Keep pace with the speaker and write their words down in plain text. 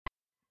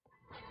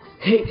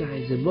Hey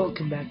guys, and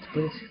welcome back to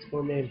Planet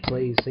 64 Man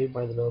Plays Saved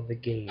by the Bell of the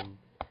game.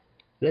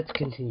 Let's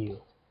continue.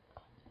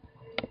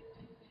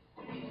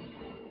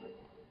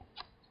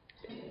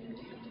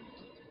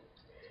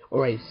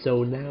 Alright,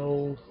 so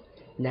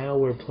now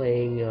we're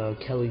playing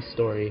Kelly's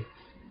story.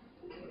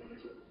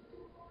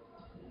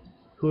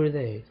 Who are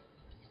they?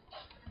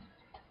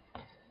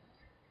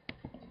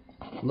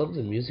 Love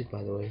the music,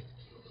 by the way.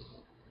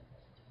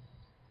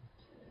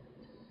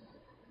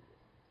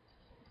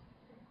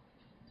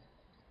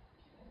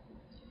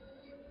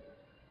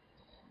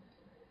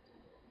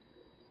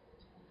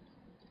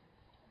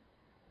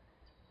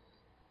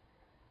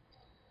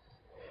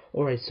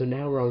 Alright, so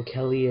now we're on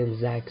Kelly and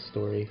Zach's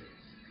story.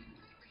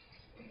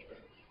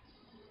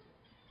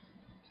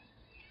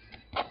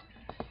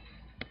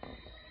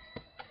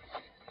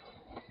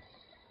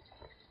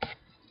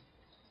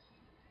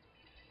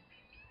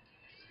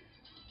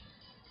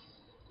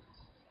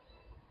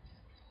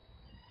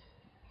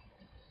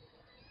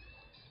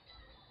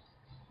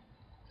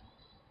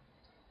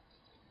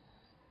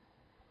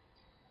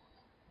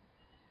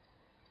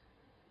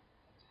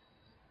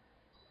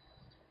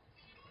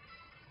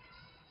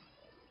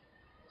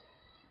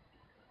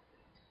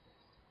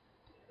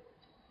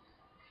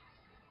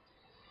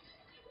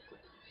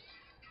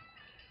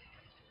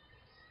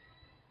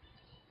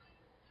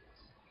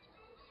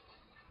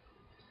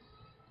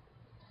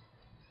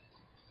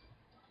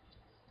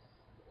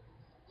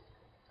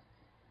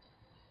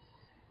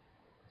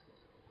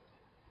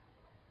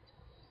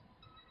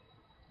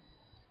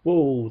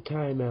 Whoa,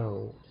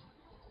 timeout.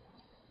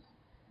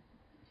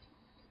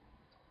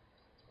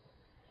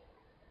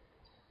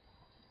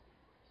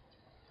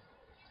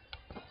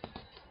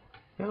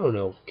 I don't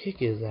know, kick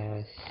his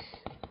ass.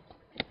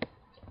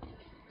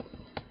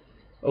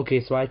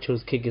 Okay, so I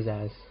chose kick his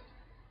ass.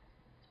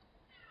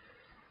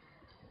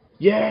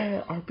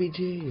 Yeah,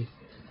 RPG.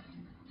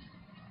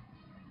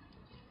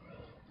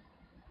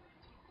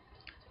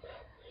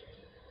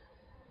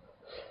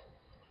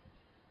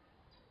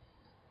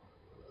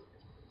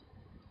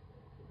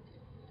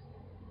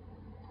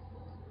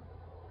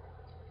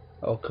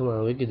 Oh, come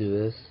on, we can do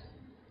this.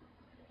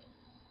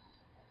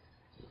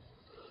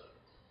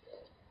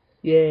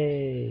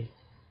 Yay.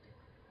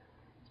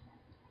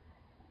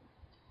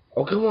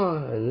 Oh, come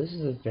on, this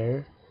isn't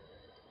fair.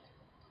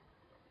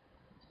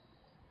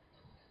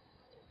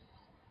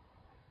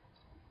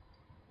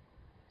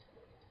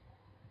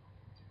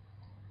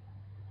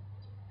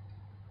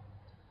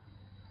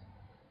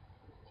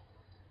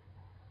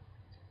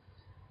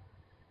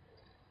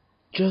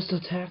 Just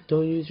attack,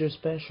 don't use your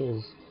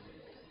specials.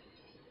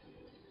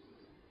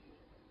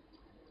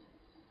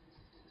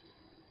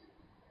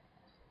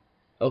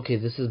 Okay,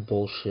 this is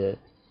bullshit.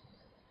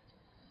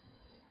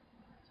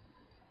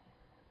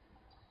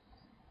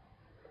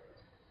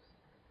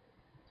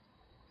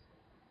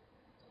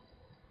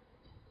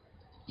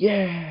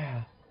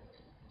 Yeah!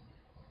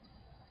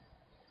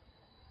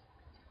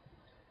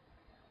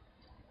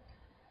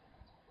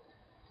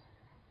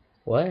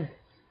 What?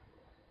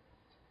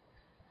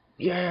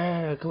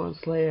 Yeah! Come on,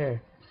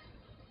 Slayer!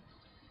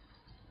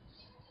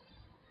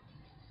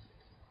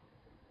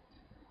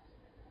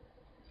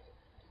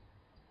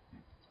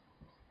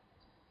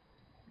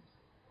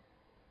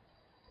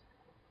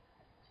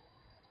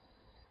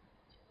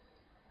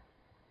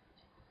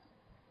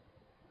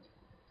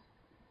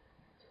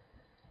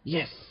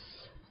 Yes!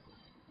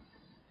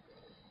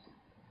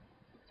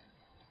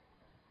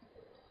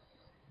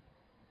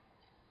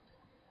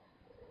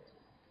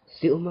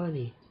 Steal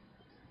money.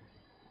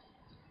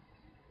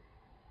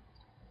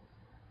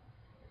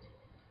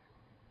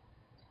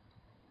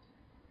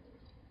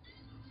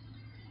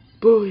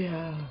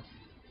 Booyah!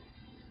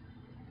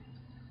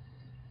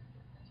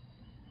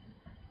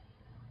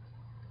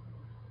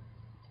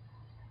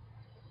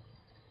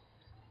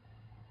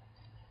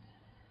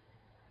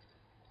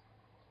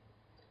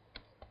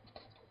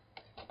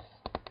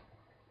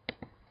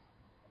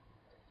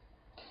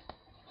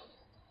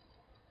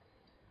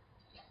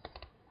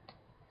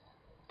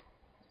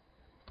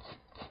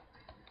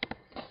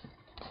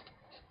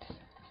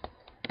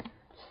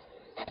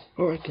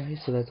 Alright guys,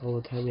 so that's all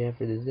the time we have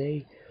for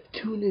today.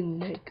 Tune in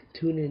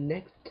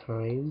next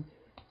time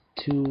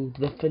to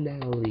the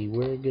finale.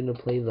 We're gonna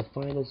play the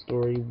final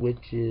story,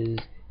 which is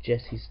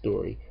Jesse's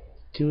story.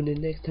 Tune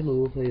in next time and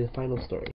we'll play the final story.